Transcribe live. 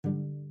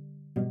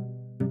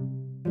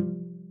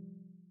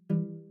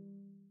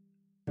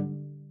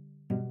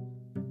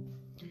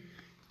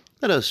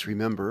Let us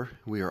remember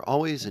we are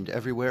always and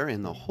everywhere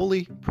in the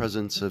holy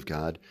presence of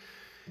God.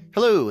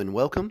 Hello and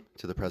welcome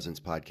to the Presence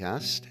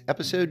Podcast,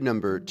 episode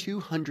number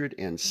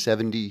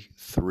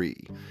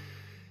 273.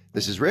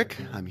 This is Rick.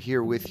 I'm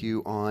here with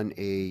you on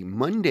a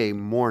Monday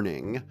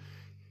morning.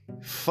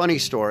 Funny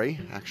story,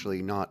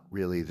 actually not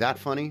really that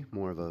funny,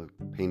 more of a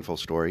painful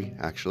story,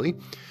 actually.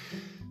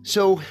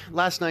 So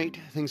last night,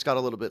 things got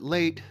a little bit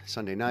late.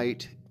 Sunday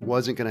night,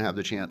 wasn't going to have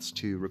the chance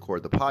to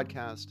record the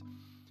podcast.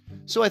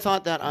 So I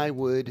thought that I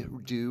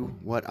would do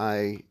what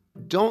I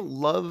don't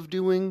love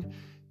doing,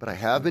 but I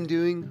have been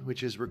doing,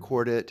 which is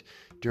record it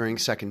during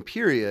second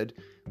period,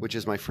 which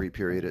is my free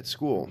period at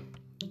school.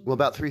 Well,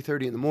 about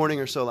 3:30 in the morning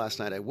or so last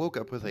night, I woke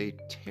up with a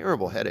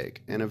terrible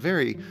headache, and a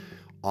very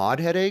odd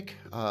headache,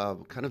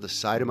 kind of the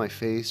side of my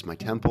face, my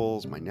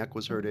temples, my neck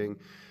was hurting,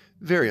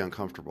 very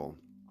uncomfortable.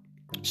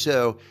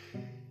 So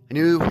I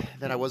knew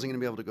that I wasn't going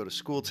to be able to go to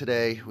school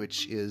today,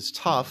 which is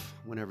tough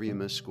whenever you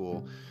miss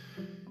school.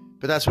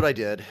 But that's what I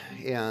did,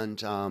 and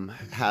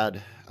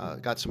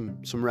got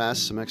some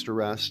rest, some extra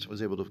rest,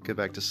 was able to get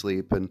back to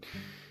sleep, and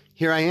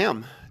here I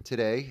am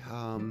today,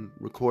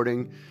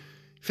 recording,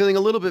 feeling a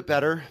little bit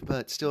better,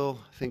 but still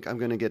think I'm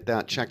going to get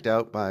that checked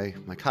out by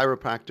my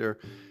chiropractor,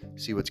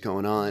 see what's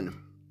going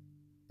on.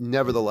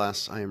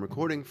 Nevertheless, I am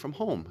recording from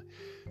home.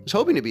 I was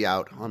hoping to be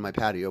out on my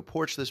patio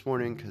porch this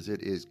morning because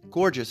it is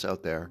gorgeous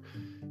out there,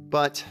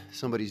 but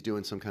somebody's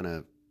doing some kind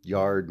of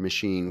yard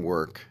machine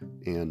work,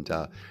 and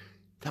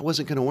that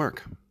wasn't going to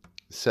work.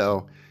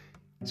 So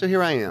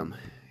here I am,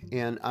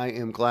 and I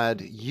am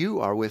glad you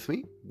are with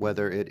me,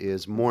 whether it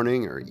is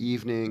morning or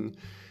evening,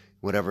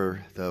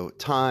 whatever the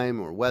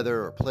time or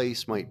weather or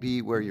place might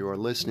be where you are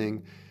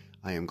listening.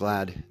 I am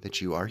glad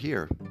that you are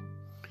here.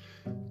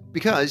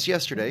 Because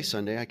yesterday,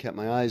 Sunday, I kept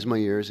my eyes, my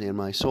ears, and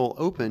my soul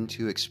open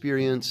to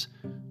experience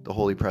the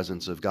holy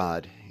presence of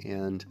God,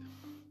 and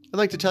I'd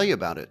like to tell you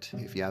about it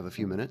if you have a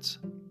few minutes.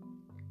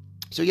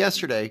 So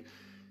yesterday,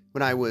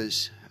 when I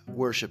was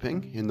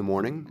worshiping in the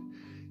morning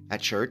at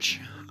church,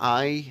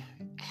 I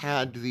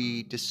had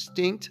the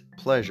distinct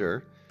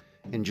pleasure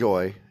and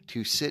joy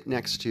to sit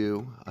next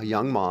to a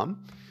young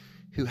mom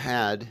who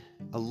had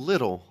a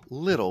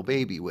little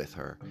baby with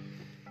her.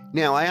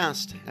 Now, I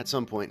asked at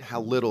some point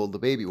how little the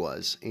baby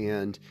was,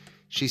 and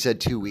she said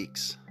 2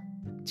 weeks.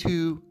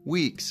 2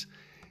 weeks.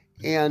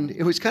 And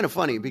it was kind of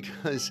funny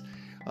because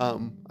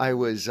I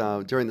was,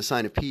 during the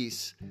sign of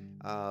peace,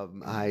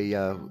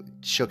 I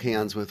shook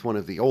hands with one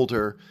of the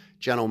older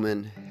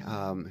gentlemen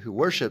who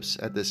worships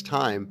at this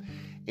time,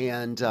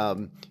 and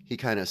he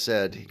kind of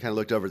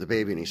looked over the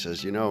baby and he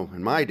says,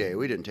 in my day,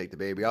 we didn't take the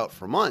baby out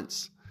for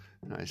months.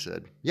 And I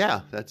said,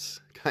 yeah, that's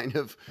kind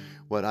of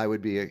what I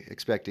would be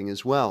expecting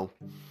as well.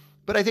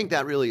 But I think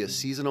that really is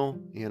seasonal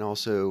and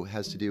also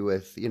has to do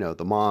with,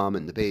 the mom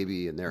and the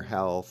baby and their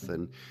health.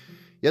 And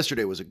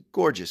yesterday was a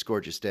gorgeous,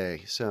 gorgeous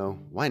day. So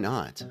why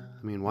not?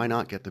 Why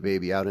not get the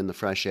baby out in the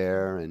fresh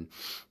air and,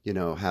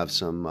 have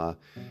some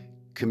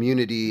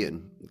community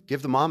and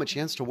give the mom a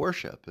chance to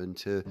worship and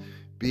to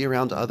be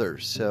around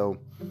others. So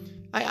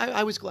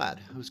I was glad.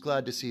 I was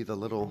glad to see the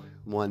little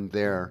one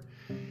there.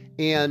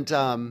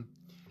 And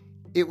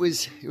it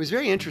was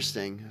very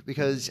interesting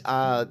because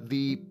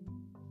the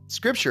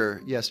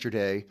scripture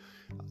yesterday,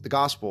 the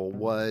gospel,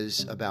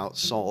 was about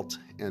salt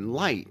and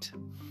light.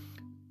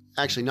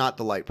 Actually, not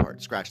the light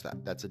part. Scratch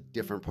that. That's a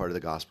different part of the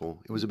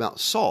gospel. It was about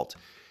salt.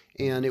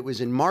 And it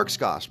was in Mark's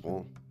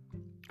gospel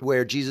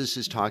where Jesus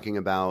is talking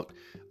about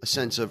a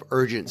sense of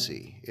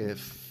urgency.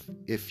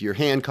 If your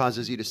hand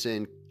causes you to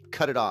sin,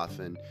 cut it off.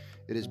 And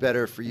it is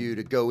better for you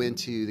to go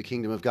into the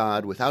kingdom of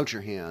God without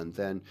your hand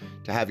than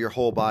to have your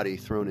whole body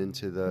thrown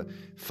into the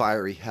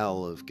fiery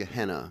hell of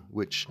Gehenna,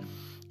 which,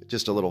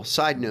 just a little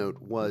side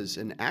note, was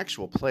an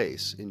actual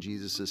place in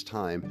Jesus's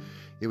time.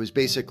 It was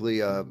basically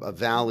a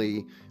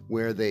valley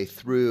where they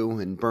threw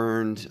and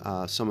burned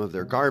some of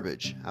their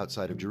garbage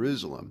outside of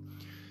Jerusalem.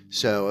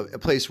 So a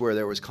place where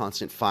there was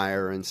constant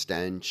fire and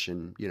stench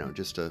and,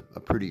 just a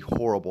pretty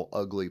horrible,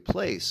 ugly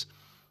place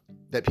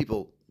that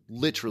people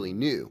literally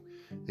knew.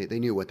 They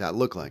knew what that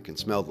looked like and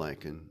smelled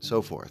like and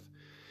so forth.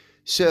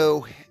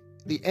 So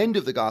the end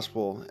of the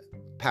gospel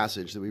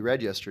passage that we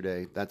read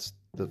yesterday, that's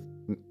the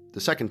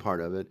second part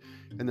of it.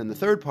 And then the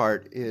third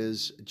part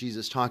is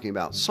Jesus talking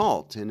about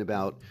salt and if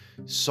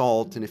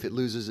it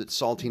loses its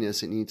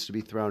saltiness, it needs to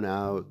be thrown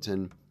out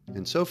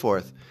and so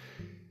forth.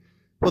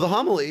 Well, the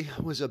homily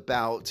was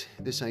about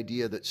this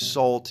idea that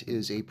salt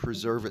is a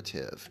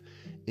preservative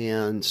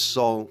and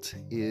salt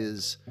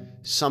is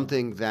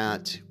something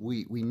that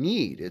we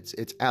need.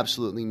 It's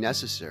absolutely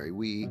necessary.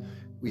 We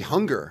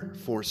hunger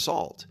for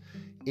salt,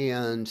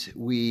 and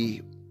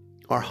we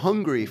are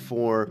hungry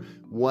for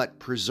what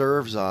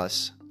preserves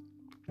us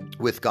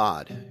with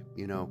God,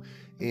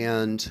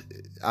 and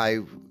I,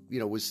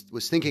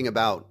 was thinking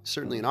about,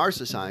 certainly in our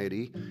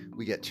society,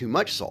 we get too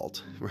much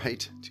salt,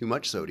 right? Too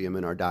much sodium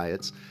in our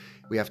diets.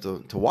 We have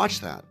to watch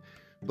that.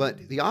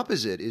 But the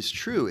opposite is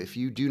true. If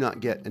you do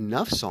not get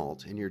enough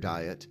salt in your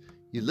diet,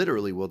 you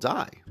literally will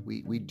die.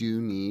 We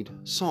do need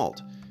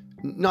salt.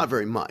 not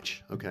very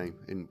much, okay?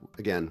 And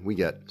again, we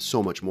get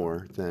so much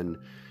more than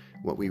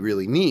what we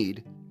really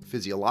need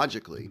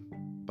physiologically,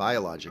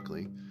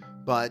 biologically,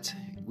 but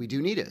we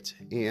do need it.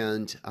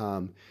 And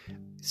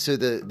so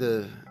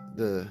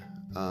the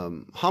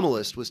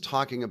homilist was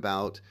talking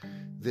about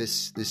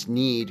this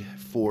need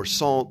for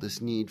salt,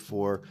 this need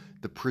for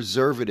the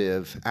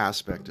preservative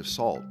aspect of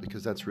salt,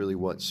 because that's really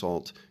what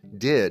salt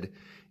did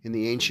in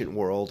the ancient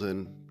world,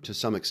 and to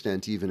some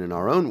extent even in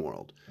our own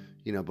world.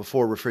 You know,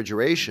 before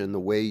refrigeration, the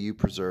way you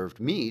preserved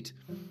meat,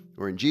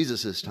 or in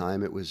Jesus's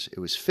time, it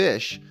was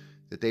fish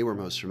that they were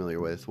most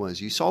familiar with,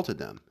 was you salted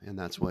them, and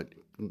that's what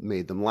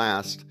made them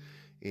last,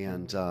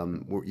 and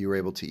you were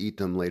able to eat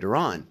them later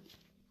on.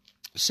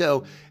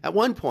 So at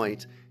one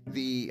point,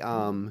 the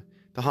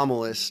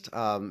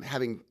homilist,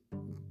 having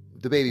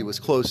the baby was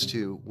close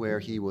to where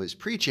he was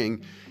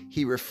preaching,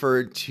 he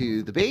referred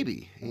to the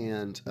baby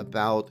and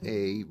about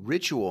a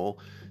ritual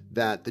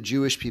that the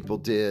Jewish people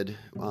did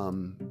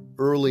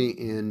early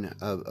in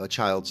a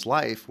child's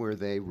life where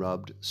they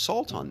rubbed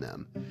salt on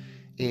them.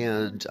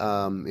 And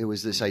it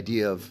was this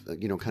idea of,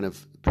 kind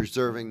of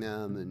preserving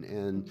them,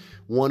 and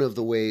one of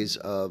the ways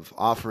of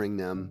offering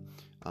them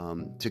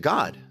to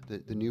God,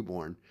 the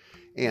newborn.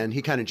 And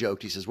he kind of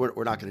joked, he says,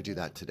 we're not going to do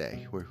that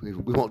today. We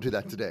won't do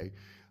that today.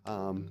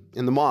 And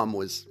the mom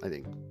was, I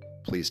think,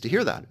 pleased to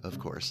hear that, of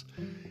course.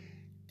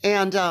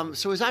 And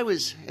so as I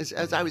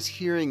was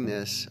hearing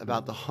this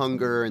about the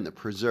hunger and the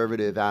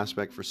preservative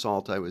aspect for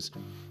salt, I was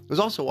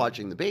also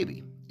watching the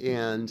baby.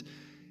 And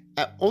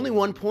at only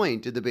one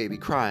point did the baby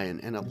cry,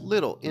 and a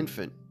little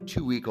infant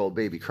 2-week-old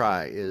baby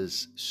cry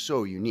is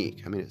so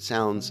unique. I mean, it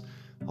sounds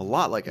a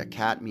lot like a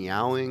cat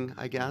meowing,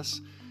 I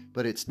guess,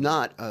 but it's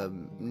not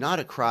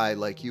a cry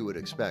like you would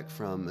expect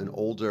from an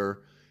older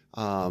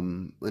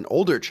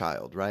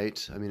child,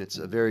 right? I mean, it's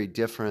a very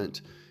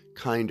different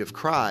kind of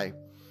cry.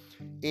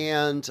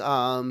 And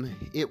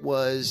it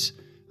was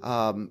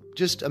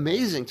just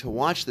amazing to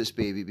watch this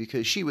baby,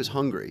 because she was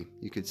hungry.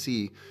 You could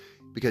see,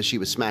 because she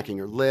was smacking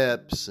her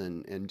lips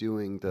and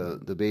doing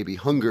the baby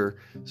hunger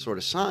sort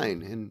of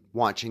sign, and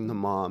watching the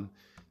mom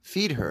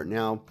feed her.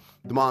 Now,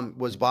 the mom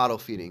was bottle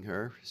feeding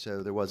her,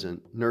 so there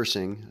wasn't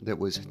nursing that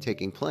was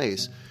taking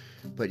place.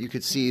 But you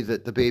could see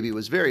that the baby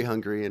was very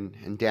hungry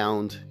and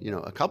downed,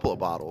 a couple of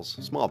bottles,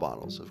 small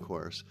bottles, of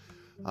course.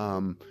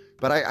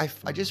 But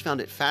I just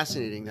found it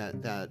fascinating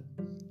that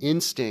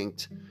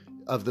instinct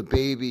of the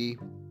baby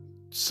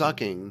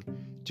sucking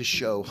to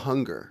show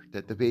hunger,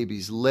 that the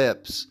baby's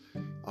lips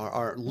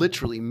are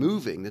literally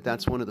moving,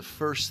 that's one of the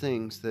first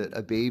things that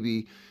a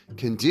baby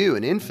can do,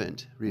 an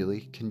infant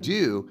really can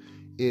do,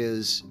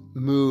 is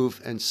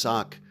move and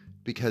suck,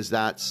 because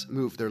that's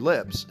move their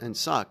lips and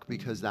suck,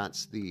 because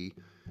that's the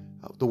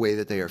way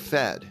that they are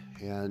fed,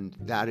 and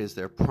that is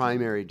their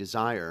primary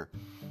desire.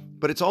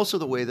 But it's also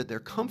the way that they're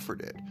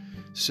comforted.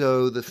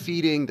 So the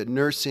feeding, the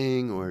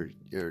nursing, or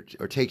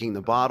taking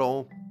the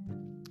bottle,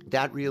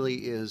 that really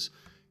is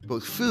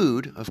both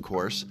food, of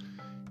course,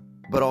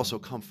 but also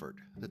comfort,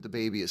 that the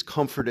baby is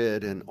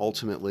comforted, and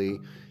ultimately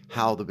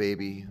how the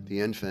baby, the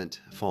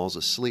infant, falls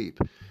asleep.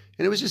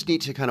 And it was just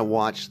neat to kind of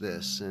watch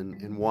this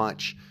and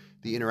watch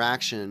the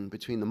interaction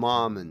between the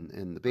mom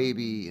and the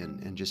baby,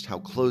 and just how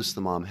close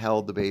the mom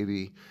held the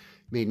baby.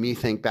 Made me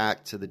think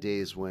back to the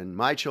days when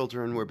my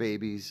children were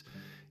babies.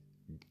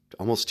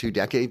 Almost 2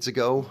 decades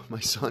ago, my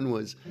son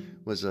was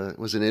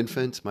an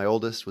infant. My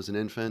oldest was an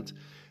infant,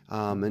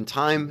 and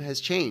time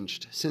has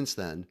changed since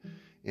then.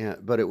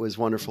 But it was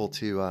wonderful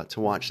to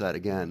watch that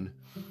again.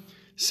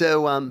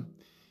 So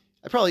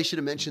I probably should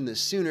have mentioned this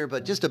sooner,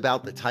 but just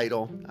about the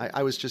title,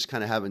 I was just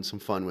kind of having some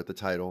fun with the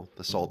title,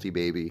 The Salty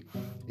Baby,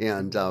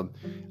 and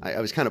I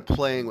was kind of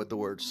playing with the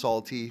word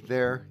salty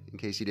there, in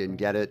case you didn't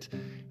get it.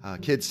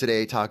 Kids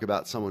today talk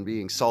about someone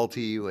being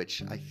salty,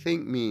 which I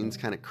think means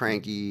kind of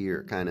cranky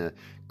or kind of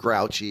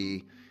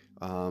grouchy,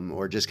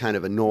 or just kind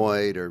of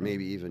annoyed, or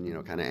maybe even,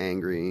 kind of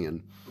angry.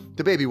 And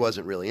the baby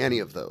wasn't really any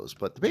of those,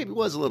 but the baby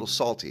was a little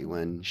salty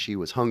when she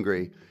was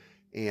hungry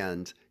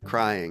and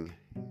crying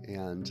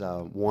and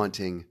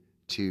wanting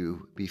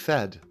to be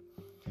fed,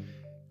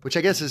 which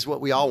I guess is what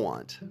we all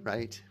want,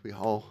 right? We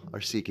all are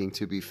seeking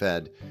to be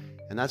fed.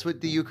 And that's what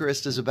the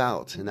Eucharist is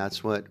about. And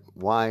that's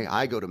why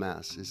I go to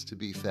Mass, is to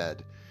be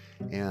fed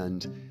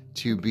and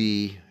to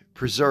be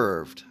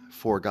preserved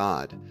for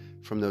God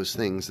from those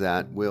things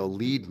that will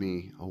lead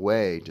me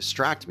away,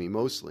 distract me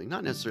mostly,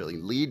 not necessarily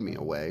lead me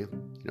away,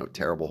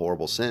 terrible,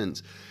 horrible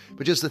sins,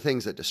 but just the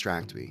things that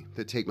distract me,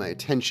 that take my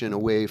attention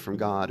away from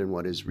God and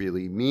what is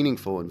really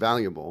meaningful and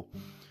valuable,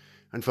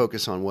 and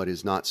focus on what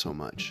is not so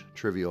much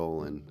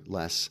trivial and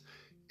less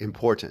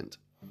important.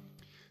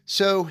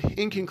 So,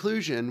 in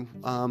conclusion,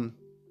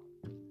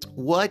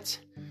 what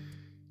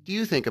do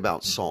you think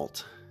about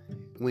salt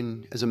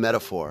as a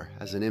metaphor,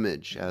 as an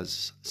image,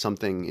 as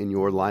something in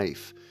your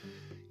life?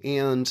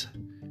 And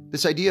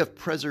this idea of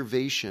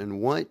preservation,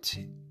 what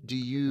do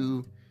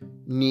you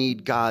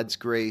need God's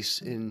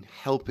grace in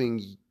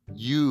helping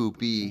you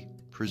be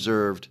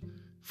preserved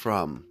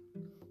from?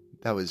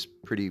 That was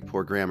pretty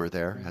poor grammar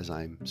there, as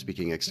I'm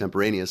speaking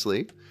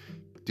extemporaneously.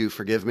 do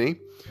forgive me.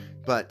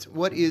 But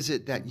what is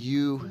it that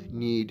you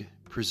need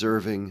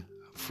preserving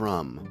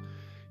from?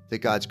 That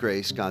God's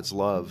grace, God's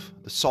love,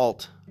 the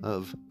salt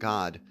of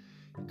God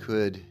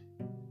could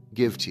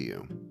give to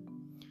you.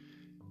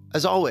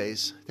 As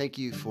always, thank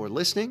you for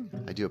listening.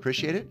 I do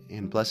appreciate it,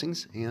 and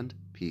blessings and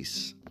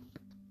peace.